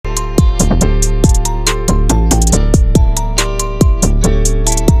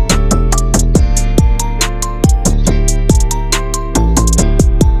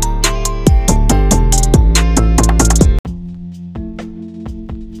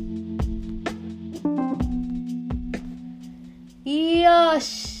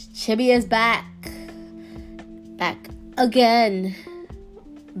Chibi is back. Back again.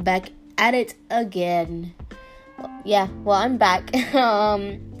 Back at it again. Well, I'm back.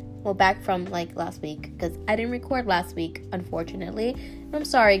 Back from last week because I didn't record last week, unfortunately. I'm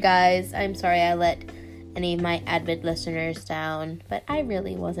sorry, guys. I'm sorry I let any of my avid listeners down, but I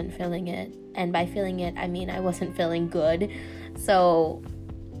really wasn't feeling it. And by feeling it, I mean I wasn't feeling good. So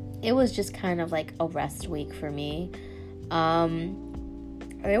it was just kind of like a rest week for me.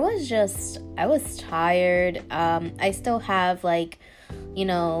 I was tired. I still have adulting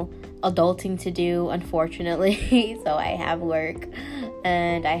to do, unfortunately. So I have work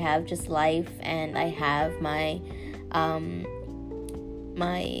and I have just life and I have my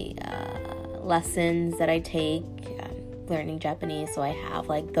lessons that I take. I'm learning Japanese, so I have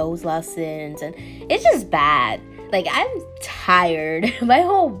those lessons and it's just bad. I'm tired. My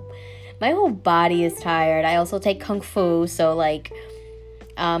whole body is tired. I also take Kung Fu, so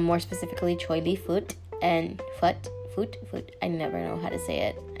more specifically Choi Li Foot and foot. I never know how to say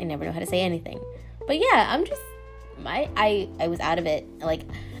it. I never know how to say anything. But yeah, I'm just I was out of it.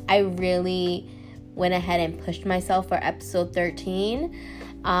 I really went ahead and pushed myself for episode 13.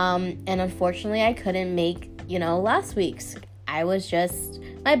 And unfortunately I couldn't make, last week's.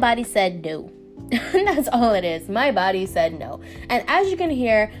 My body said no. That's all it is. My body said no. And as you can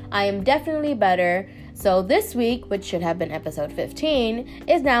hear, I am definitely better. So this week, which should have been episode 15,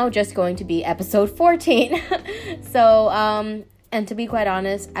 is now just going to be episode 14. So, and to be quite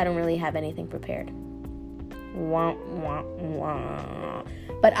honest, I don't really have anything prepared. Wah, wah, wah.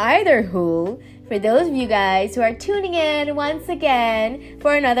 But either who, for those of you guys who are tuning in once again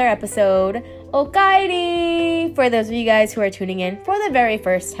for another episode, Okaeri! For those of you guys who are tuning in for the very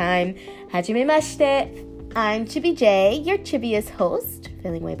first time, hajimemashite. I'm Chibi J, your chibiest host.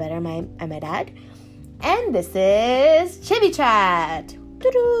 Feeling way better, I might add. And this is Chibi Chat.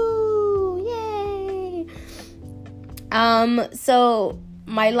 Doo-doo! Yay! So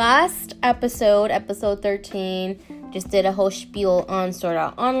my last episode 13, just did a whole spiel on Sword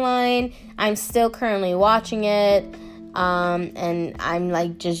Art Online. I'm still currently watching it. And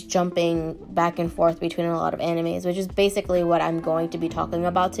I'm just jumping back and forth between a lot of animes, which is basically what I'm going to be talking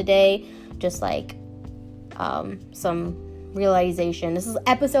about today. Just some realization. This is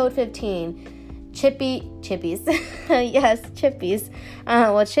episode 15. Chippies. Yes, chippies.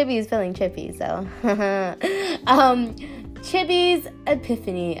 Chibi is feeling chippy, so. Chibi's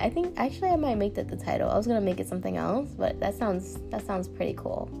Epiphany. I think, actually, I might make that the title. I was gonna make it something else, but that sounds pretty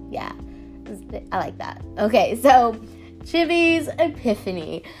cool. Yeah, I like that. Okay, so, Chibi's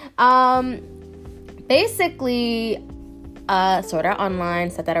Epiphany. Basically, Sword Art Online,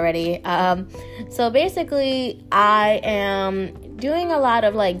 said that already. So basically, I am doing a lot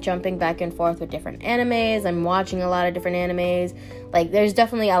of jumping back and forth with different animes. I'm watching a lot of different animes. There's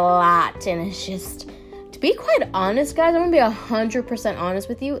definitely a lot, and it's just, to be quite honest, guys, I'm gonna be 100% honest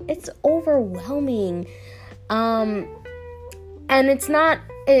with you. It's overwhelming, and it's not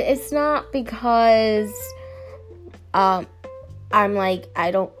because I'm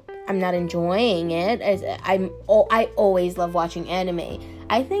not enjoying it. I always love watching anime.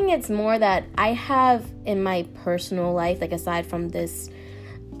 I think it's more that I have in my personal life, aside from this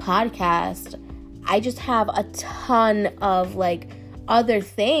podcast, I just have a ton of other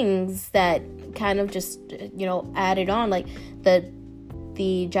things that kind of just added on. The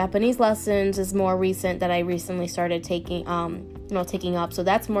Japanese lessons is more recent, that I recently started taking up, so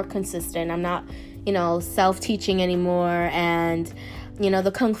that's more consistent. I'm not self-teaching anymore, and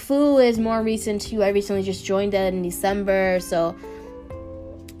the Kung Fu is more recent too. I recently just joined that in December, so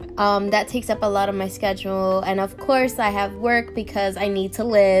that takes up a lot of my schedule. And of course I have work because I need to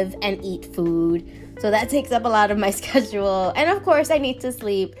live and eat food, so that takes up a lot of my schedule. And of course I need to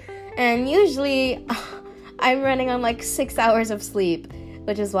sleep, and usually I'm running on 6 hours of sleep,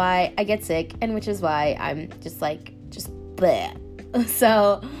 which is why I get sick, and which is why I'm just bleh.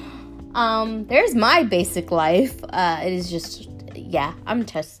 So there's my basic life. It is just, I'm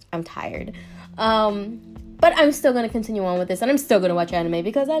tired. But I'm still going to continue on with this, and I'm still going to watch anime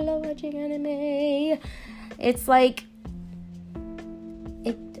because I love watching anime. It's I'm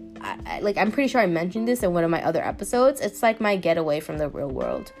pretty sure I mentioned this in one of my other episodes. It's my getaway from the real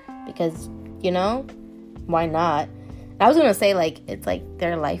world, because, why not? I was going to say, it's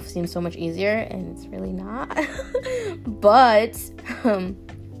their life seems so much easier, and it's really not. But,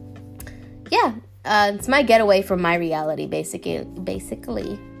 it's my getaway from my reality, basically.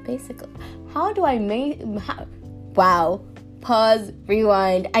 How do I wow. Pause,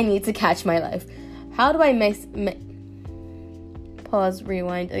 rewind. I need to catch my life. How do I pause,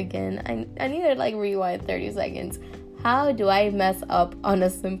 rewind again? I need to rewind 30 seconds. how do I mess up on a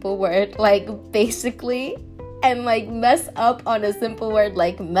simple word like basically, and like mess up on a simple word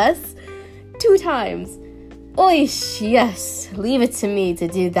like mess 2 times? Oy, yes, leave it to me to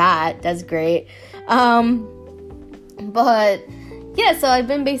do that. That's great. But yeah, so I've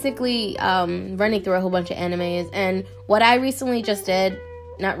been basically running through a whole bunch of animes, and what I recently just did,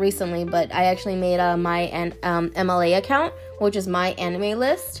 not recently, but I actually made my MLA account, which is my anime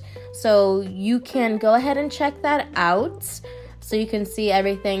list. So you can go ahead and check that out, so you can see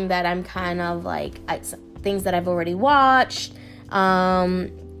everything that I'm kind of like, things that I've already watched,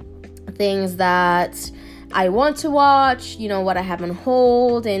 things that I want to watch, what I have on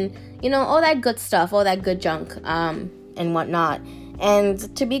hold, and all that good stuff, all that good junk, and whatnot.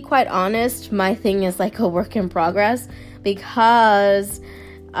 And to be quite honest, my thing is like a work in progress, because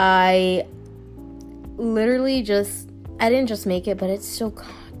I literally I didn't just make it, but it's so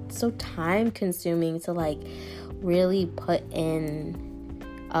time consuming to like really put in,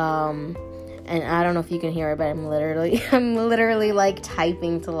 and I don't know if you can hear it, but I'm literally like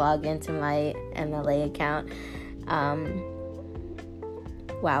typing to log into my MLA account.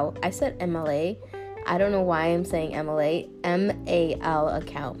 Wow, I said MLA. I don't know why I'm saying MLA. MAL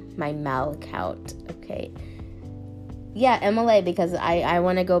account. My MAL account. Okay. Yeah, MLA, because I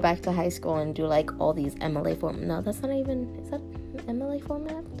want to go back to high school and do like all these MLA form. No, that's not even. Is that MLA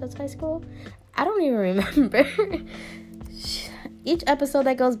format? That's high school? I don't even remember. Each episode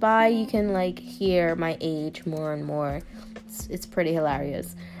that goes by, you can like hear my age more and more. It's pretty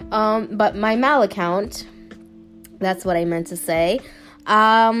hilarious. But my MAL account, that's what I meant to say.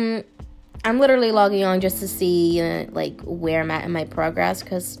 I'm literally logging on just to see like where I'm at in my progress,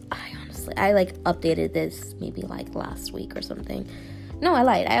 because I like updated this maybe like last week or something. No, I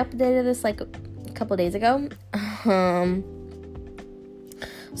lied. I updated this like a couple days ago.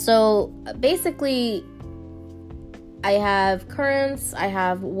 So basically, I have currents, I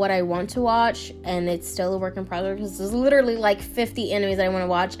have what I want to watch, and it's still a work in progress, because there's literally like 50 animes that I want to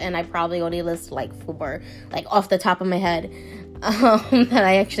watch, and I probably only list like 4, like off the top of my head, that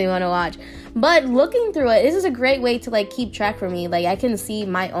I actually want to watch. But looking through it, this is a great way to like keep track for me. Like I can see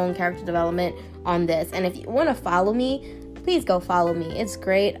my own character development on this, and if you want to follow me, please go follow me. It's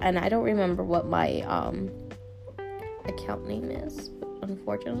great, and I don't remember what my account name is.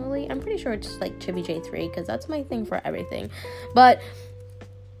 Unfortunately, I'm pretty sure it's just like ChibiJ3, because that's my thing for everything. But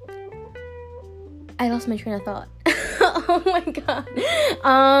I lost my train of thought. Oh my god.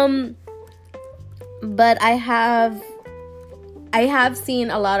 But I have seen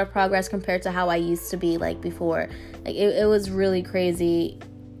a lot of progress compared to how I used to be like before. Like it was really crazy,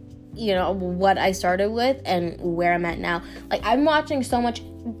 what I started with and where I'm at now. Like I'm watching so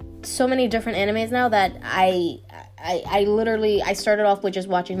many different animes now that I literally started off with just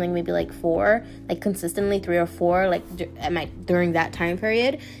watching like maybe like 4, like consistently 3 or 4, like during that time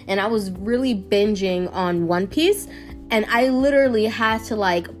period, and I was really binging on One Piece, and I literally had to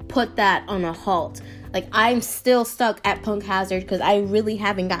like put that on a halt. Like I'm still stuck at Punk Hazard because I really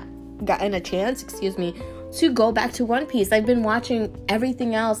haven't gotten a chance, to go back to One Piece. I've been watching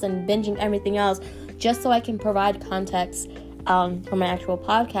everything else and binging everything else just so I can provide context for my actual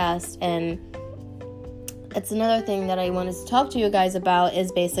podcast. And it's another thing that I wanted to talk to you guys about, is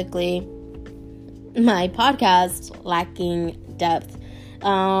basically my podcast lacking depth.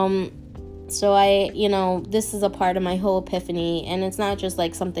 So this is a part of my whole epiphany, and it's not just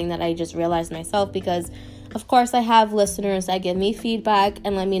like something that I just realized myself, because of course I have listeners that give me feedback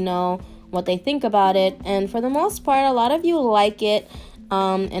and let me know what they think about it, and for the most part a lot of you like it,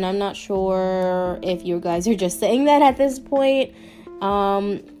 and I'm not sure if you guys are just saying that at this point,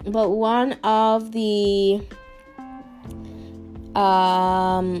 but one of the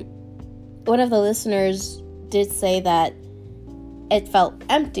listeners did say that it felt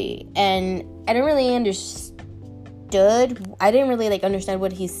empty, and I didn't really understand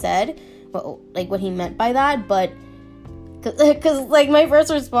what he said, what he meant by that, but because like my first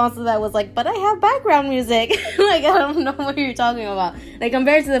response to that was like, but I have background music. Like I don't know what you're talking about. Like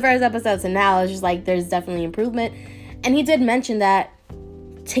compared to the first episode to now, it's just like there's definitely improvement, and he did mention that.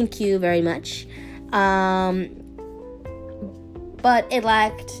 Thank you very much. But it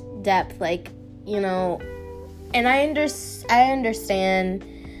lacked depth, and I understand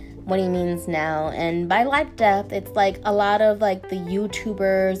what he means now. And by lack depth, it's like a lot of like the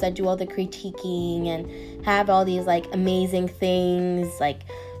YouTubers that do all the critiquing and have all these like amazing things like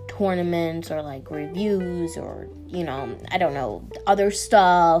tournaments or like reviews or I don't know, other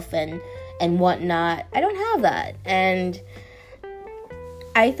stuff and whatnot. I don't have that, and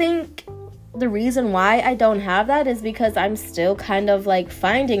I think the reason why I don't have that is because I'm still kind of like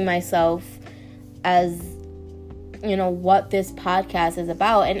finding myself as what this podcast is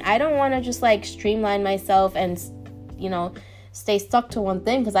about. And I don't want to just like streamline myself and, stay stuck to one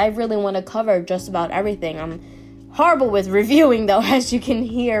thing, because I really want to cover just about everything. I'm horrible with reviewing, though, as you can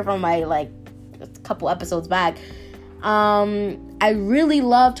hear from my like a couple episodes back. I really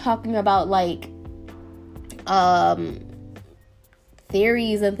love talking about like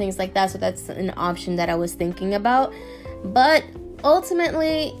theories and things like that, so that's an option that I was thinking about. But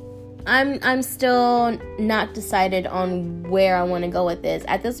ultimately, I'm still not decided on where I want to go with this.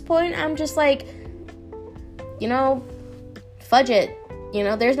 At this point, I'm just like, fudge it.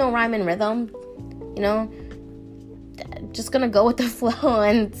 There's no rhyme and rhythm. Just gonna go with the flow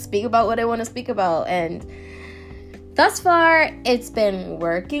and speak about what I want to speak about. And thus far, it's been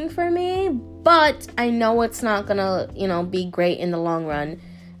working for me, but I know it's not gonna, be great in the long run.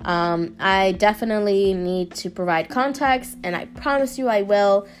 I definitely need to provide context, and I promise you I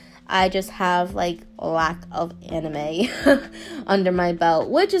will. I just have like a lack of anime under my belt,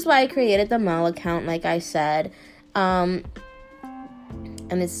 which is why I created the Mal account, like I said. And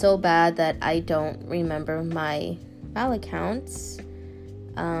it's so bad that I don't remember my Mal accounts.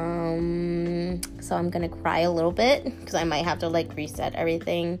 So I'm gonna cry a little bit, because I might have to like reset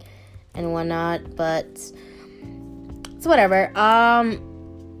everything and whatnot, but it's whatever. I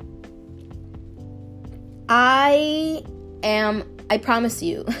promise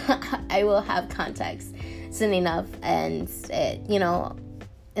you, I will have context soon enough, and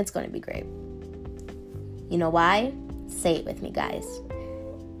it's going to be great. You know why? Say it with me, guys.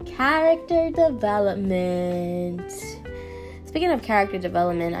 Character development. Speaking of character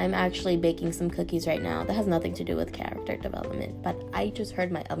development, I'm actually baking some cookies right now. That has nothing to do with character development, but I just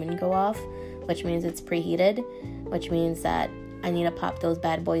heard my oven go off, which means it's preheated, which means that I need to pop those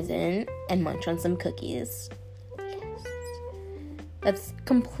bad boys in and munch on some cookies. That's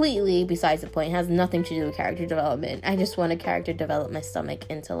completely besides the point. It has nothing to do with character development. I just want to character develop my stomach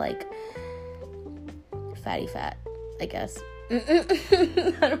into like fatty fat, I guess. I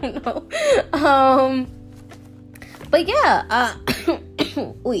don't know. But yeah,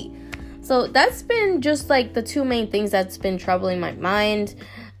 so that's been just like the two main things that's been troubling my mind.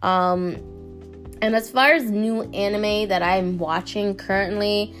 And as far as new anime that I'm watching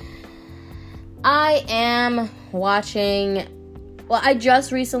currently, I am watching, I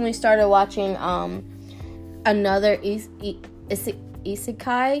just recently started watching another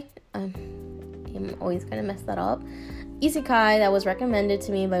isekai. I'm always gonna mess that up. Isekai that was recommended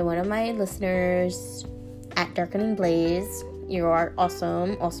to me by one of my listeners at Darkening Blaze. You are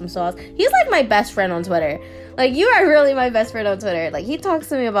awesome sauce. He's like my best friend on Twitter. Like, you are really my best friend on Twitter. Like, he talks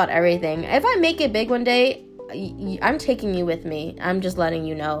to me about everything. If I make it big one day, I'm taking you with me. I'm just letting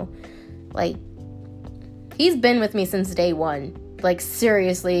you know. Like, he's been with me since day one. Like,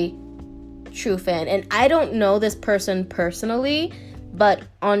 seriously, true fan. And I don't know this person personally, but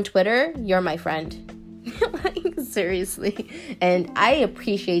on Twitter, you're my friend. Like, seriously. And I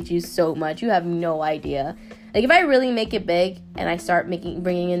appreciate you so much. You have no idea. Like, if I really make it big and I start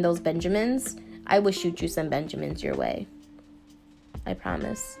bringing in those Benjamins, I will shoot you some Benjamins your way. I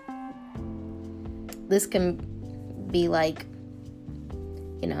promise. This can be like,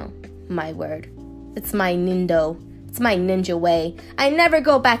 my word. It's my nindo. It's my ninja way. I never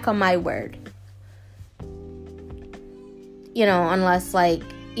go back on my word. Unless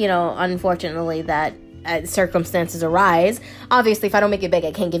unfortunately that circumstances arise. Obviously, if I don't make it big,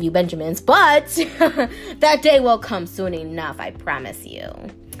 I can't give you Benjamins, but that day will come soon enough, I promise you.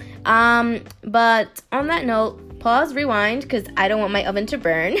 But on that note, pause, rewind, because I don't want my oven to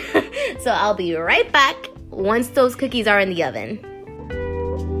burn. So I'll be right back once those cookies are in the oven.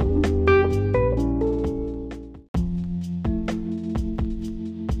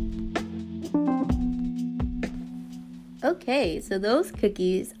 Okay, so those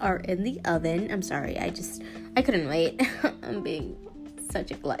cookies are in the oven. I'm sorry, I couldn't wait. I'm being such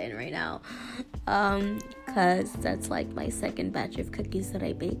a glutton right now. Because that's like my second batch of cookies that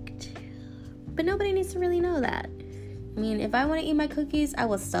I baked. But nobody needs to really know that. I mean, if I want to eat my cookies, I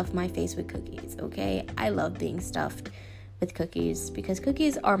will stuff my face with cookies, okay? I love being stuffed with cookies because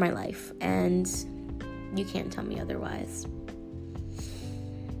cookies are my life, and you can't tell me otherwise.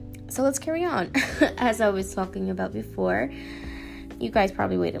 So let's carry on. As I was talking about before, you guys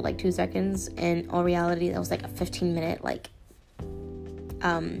probably waited like 2 seconds. In all reality, that was like a 15-minute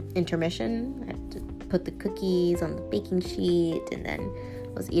intermission. I had to put the cookies on the baking sheet, and then I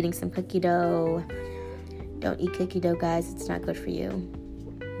was eating some cookie dough. Don't eat cookie dough, guys. It's not good for you.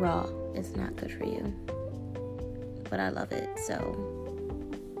 Raw is not good for you. But I love it, so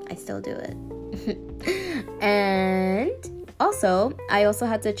I still do it. And also, I also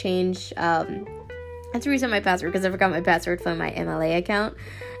had to change had to reset my password because I forgot my password from my MLA account.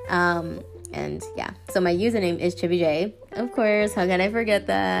 And yeah, so my username is ChibiJ. Of course, how can I forget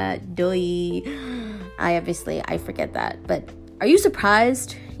that? Doy. I forget that. But are you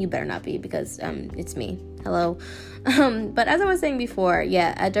surprised? You better not be, because it's me. Hello. But as I was saying before,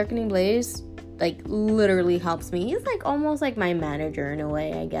 yeah, at Darkening Blaze, like, literally helps me. He's like almost like my manager in a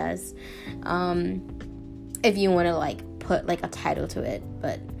way, I guess. If you want to like put like a title to it,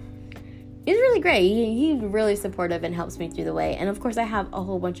 but he's really great. He's really supportive and helps me through the way. And of course, I have a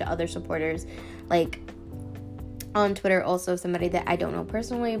whole bunch of other supporters, like on Twitter, also somebody that I don't know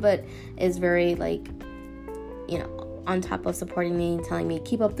personally, but is very like, you know, on top of supporting me, telling me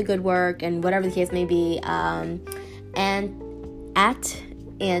keep up the good work and whatever the case may be. And at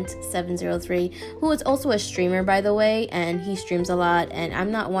Ant703, who is also a streamer, by the way, and he streams a lot, and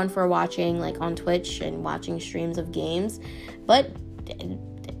I'm not one for watching like on Twitch and watching streams of games, but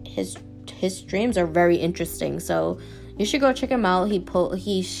his streams are very interesting, so you should go check him out.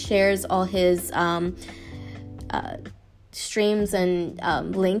 He shares all his streams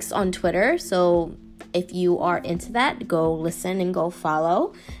and links on Twitter, so if you are into that, go listen and go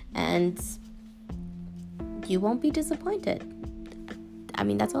follow, and you won't be disappointed. I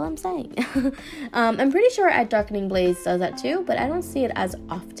mean, that's all I'm saying. I'm pretty sure at Darkening Blaze does that too, but I don't see it as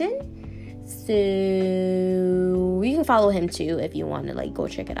often. So you can follow him too if you want to like go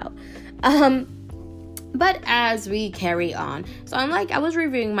check it out. But as we carry on, so I was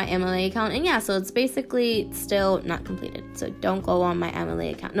reviewing my MLA account, and yeah, so it's basically still not completed. So don't go on my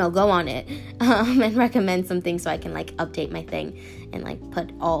MLA account. No, go on it and recommend some things so I can like update my thing and like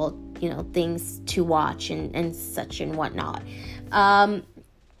put all, you know, things to watch and such and whatnot.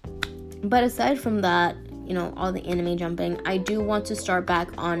 But aside from that, you know, all the anime jumping, I do want to start back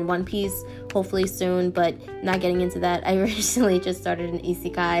on One Piece, hopefully soon, but not getting into that. I recently just started an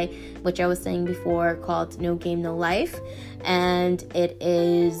isekai, which I was saying before, called No Game, No Life, and it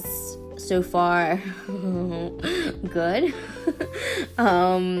is so far good.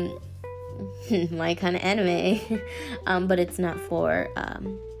 My kind of anime, but it's not for,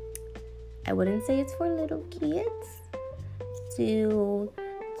 I wouldn't say it's for little kids, so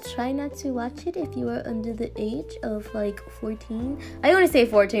try not to watch it if you are under the age of like 14. I only say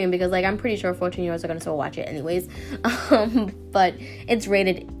 14 because like I'm pretty sure 14-year-olds are gonna still watch it anyways. But it's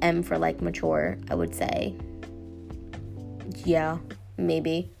rated M for like mature, I would say. Yeah,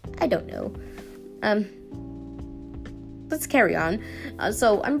 maybe. I don't know. Let's carry on.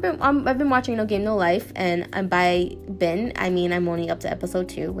 So I've been watching No Game No Life, and by been I mean I'm only up to episode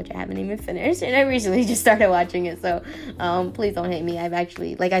 2, which I haven't even finished, and I recently just started watching it. So please don't hate me. I've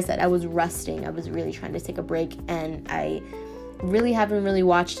actually, like I said, I was rusting. I was really trying to take a break, and I really haven't really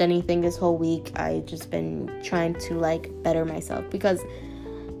watched anything this whole week. I just been trying to like better myself because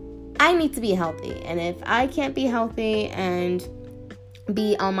I need to be healthy, and if I can't be healthy and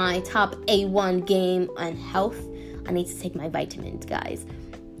be on my top A1 game on health, I need to take my vitamins, guys.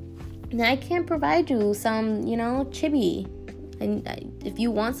 And I can't provide you some, you know, chibi. And if you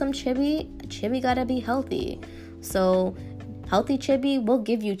want some chibi gotta be healthy. So, healthy chibi will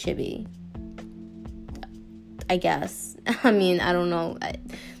give you chibi, I guess. I mean, I don't know.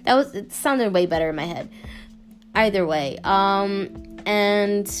 It sounded way better in my head. Either way,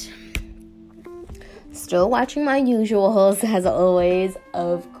 and still watching my usuals as always,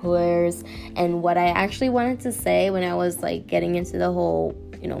 of course. And what I actually wanted to say when I was like getting into the whole,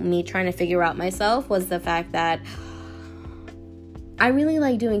 you know, me trying to figure out myself, was the fact that I really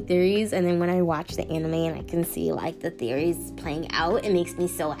like doing theories, and then when I watch the anime and I can see like the theories playing out, it makes me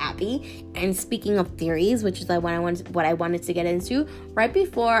so happy. And speaking of theories, which is like what I wanted to get into, right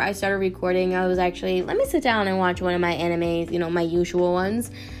before I started recording, I was actually, let me sit down and watch one of my animes, you know, my usual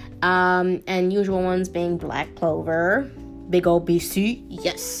ones. And usual ones being Black Clover, big ol' BC,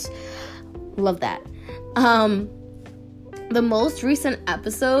 yes, love that. The most recent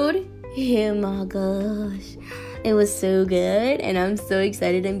episode, oh my gosh, it was so good, and I'm so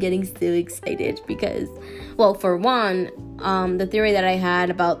excited. I'm getting so excited because, well, for one, the theory that I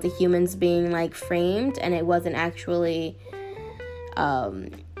had about the humans being like framed, and it wasn't actually,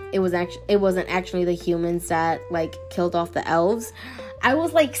 it wasn't actually the humans that like killed off the elves. I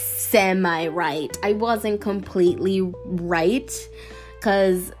was like semi-right. I wasn't completely right,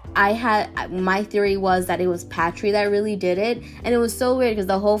 because my theory was that it was Patry that really did it. And it was so weird because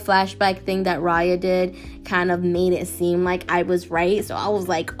the whole flashback thing that Raya did kind of made it seem like I was right. So I was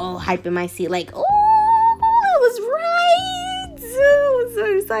like, oh, hyping my seat, like, oh, I was right. I was so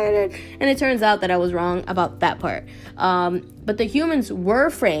excited. And it turns out that I was wrong about that part. But the humans were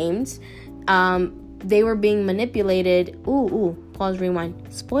framed. They were being manipulated. Pause,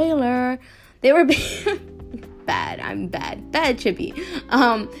 rewind. Spoiler. they were being bad Chibi.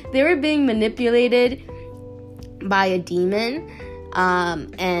 They were being manipulated by a demon,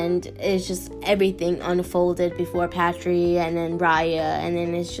 and it's just everything unfolded before Patry and then Raya, and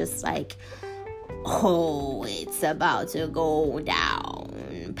then it's just like, oh, it's about to go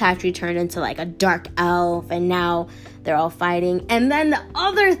down. Patry turned into like a dark elf, and now they're all fighting. And then the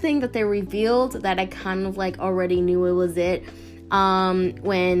other thing that they revealed that I kind of like already knew it was it,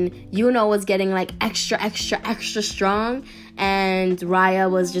 when Yuno was getting like extra strong, and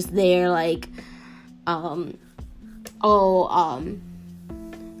Raya was just there like, a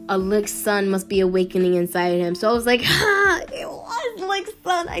Lick's son must be awakening inside him. So I was like, it was Lick's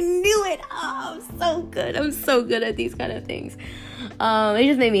son. I knew it. Oh, I'm so good. I'm so good at these kind of things. It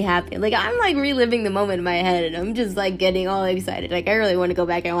just made me happy. Like, I'm like reliving the moment in my head, and I'm just like getting all excited. Like, I really want to go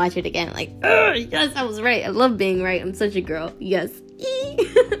back and watch it again. Like, yes, I was right. I love being right. I'm such a girl. Yes.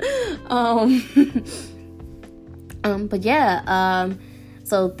 But yeah,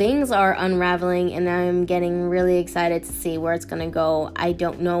 so things are unraveling, and I'm getting really excited to see where it's going to go. I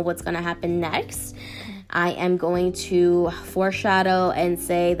don't know what's going to happen next. I am going to foreshadow and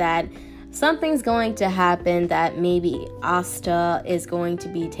say that something's going to happen, that maybe Asta is going to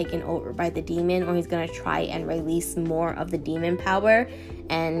be taken over by the demon, or he's going to try and release more of the demon power,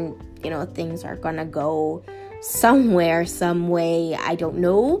 and, you know, things are going to go somewhere, some way. I don't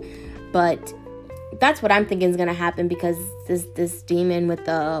know, but that's what I'm thinking is gonna happen, because this demon with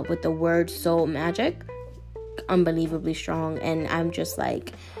the word soul magic, unbelievably strong, and I'm just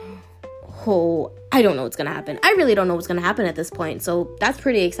like, oh, I don't know what's gonna happen. I really don't know what's gonna happen at this point, so that's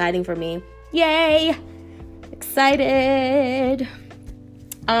pretty exciting for me. Yay! Excited!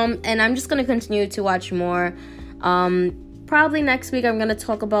 And I'm just gonna continue to watch more. Probably next week I'm gonna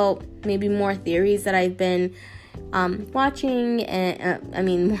talk about maybe more theories that I've been watching,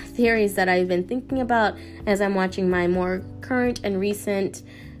 and more theories that I've been thinking about as I'm watching my more current and recent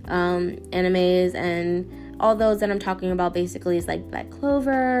animes, and all those that I'm talking about basically is like Black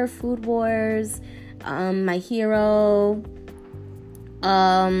Clover, Food Wars, My Hero,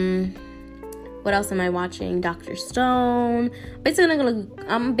 what else am I watching? Dr. Stone.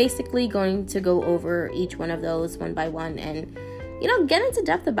 I'm basically going to go over each one of those one by one, and get into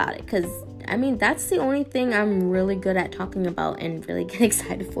depth about it, because that's the only thing I'm really good at talking about and really get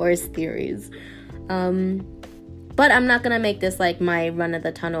excited for is theories. But I'm not going to make this like my run of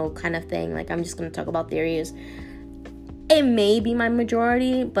the tunnel kind of thing. Like, I'm just going to talk about theories. It may be my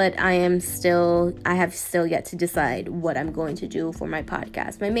majority, but I have still yet to decide what I'm going to do for my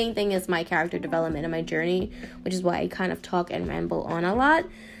podcast. My main thing is my character development and my journey, which is why I kind of talk and ramble on a lot.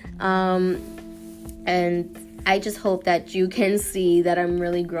 And I just hope that you can see that I'm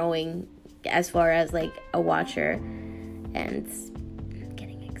really growing as far as like a watcher, and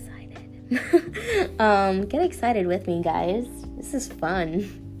getting excited. Get excited with me, guys. This is fun.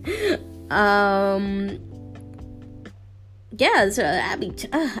 Yeah, so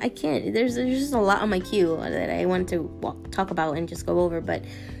I can't. There's just a lot on my queue that I want to talk about and just go over, but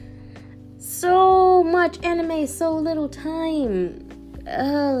so much anime, so little time.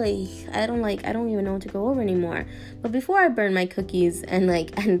 I don't even know what to go over anymore. But before I burn my cookies and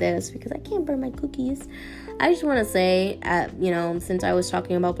end this, because I can't burn my cookies, I just want to say, since I was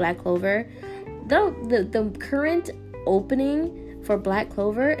talking about Black Clover, the current opening for Black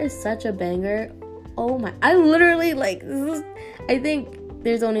Clover is such a banger. Oh my! I literally I think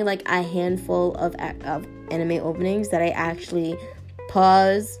there's only like a handful of anime openings that I actually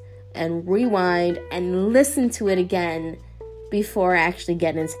pause and rewind and listen to it again before I actually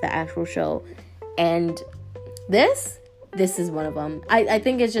get into the actual show. And this is one of them. I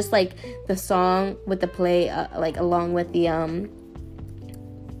think it's just like the song with the play, along with the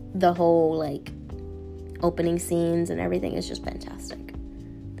whole opening scenes and everything is just fantastic.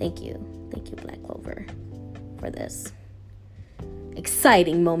 Thank you Black Clover, for this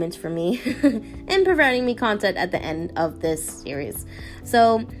exciting moments for me and providing me content at the end of this series.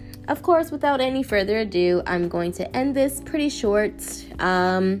 So, of course, without any further ado, I'm going to end this pretty short.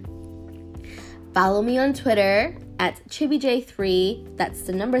 Follow me on Twitter at ChibiJ3. That's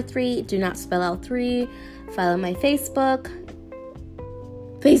the number 3. Do not spell out 3. Follow my Facebook,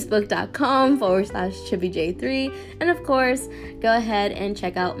 facebook.com/ChibiJ3. And of course, go ahead and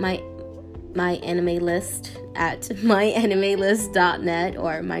check out my anime list at myanimelist.net,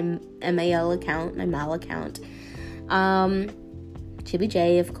 or my MAL account, my MAL account. Chibi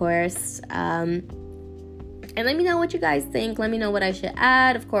J, of course. And let me know what you guys think. Let me know what I should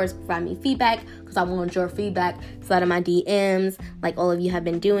add. Of course, provide me feedback, because I want your feedback. Slide in my DMs, like all of you have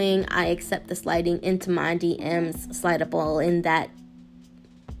been doing. I accept the sliding into my DMs. Slide up all in that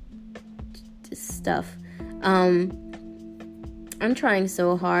this stuff. I'm trying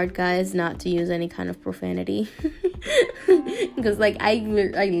so hard, guys, not to use any kind of profanity. Because, like, I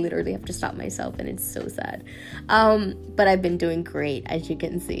literally have to stop myself, and it's so sad. But I've been doing great, as you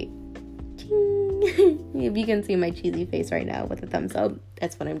can see. If you can see my cheesy face right now with a thumbs up,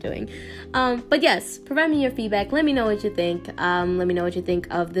 that's what I'm doing. But yes, provide me your feedback. Let me know what you think. Let me know what you think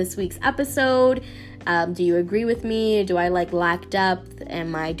of this week's episode. Do you agree with me? Do I lack depth?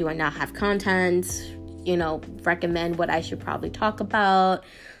 Do I not have content? Recommend what I should probably talk about.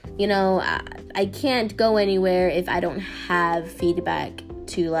 I can't go anywhere if I don't have feedback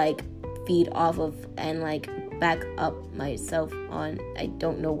to feed off of and back up myself on. I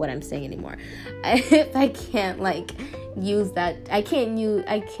don't know what I'm saying anymore. If I can't use that, I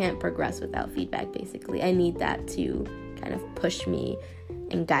can't progress without feedback. Basically, I need that to kind of push me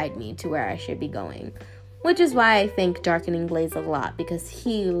and guide me to where I should be going. Which is why I thank Darkening Blaze a lot, because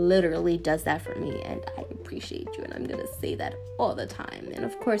he literally does that for me, and I appreciate you, and I'm going to say that all the time. And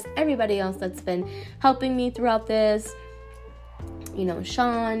of course, everybody else that's been helping me throughout this,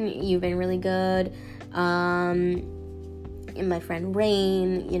 Sean, you've been really good, and my friend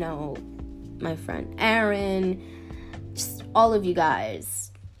Rain, my friend Aaron, just all of you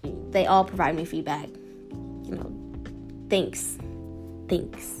guys, they all provide me feedback. Thanks.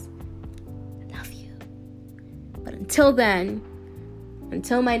 But until then,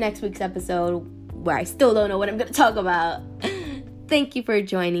 until my next week's episode, where I still don't know what I'm going to talk about, thank you for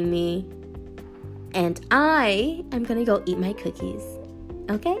joining me. And I am going to go eat my cookies.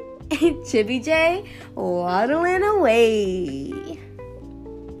 Okay? Chibi J, waddling away.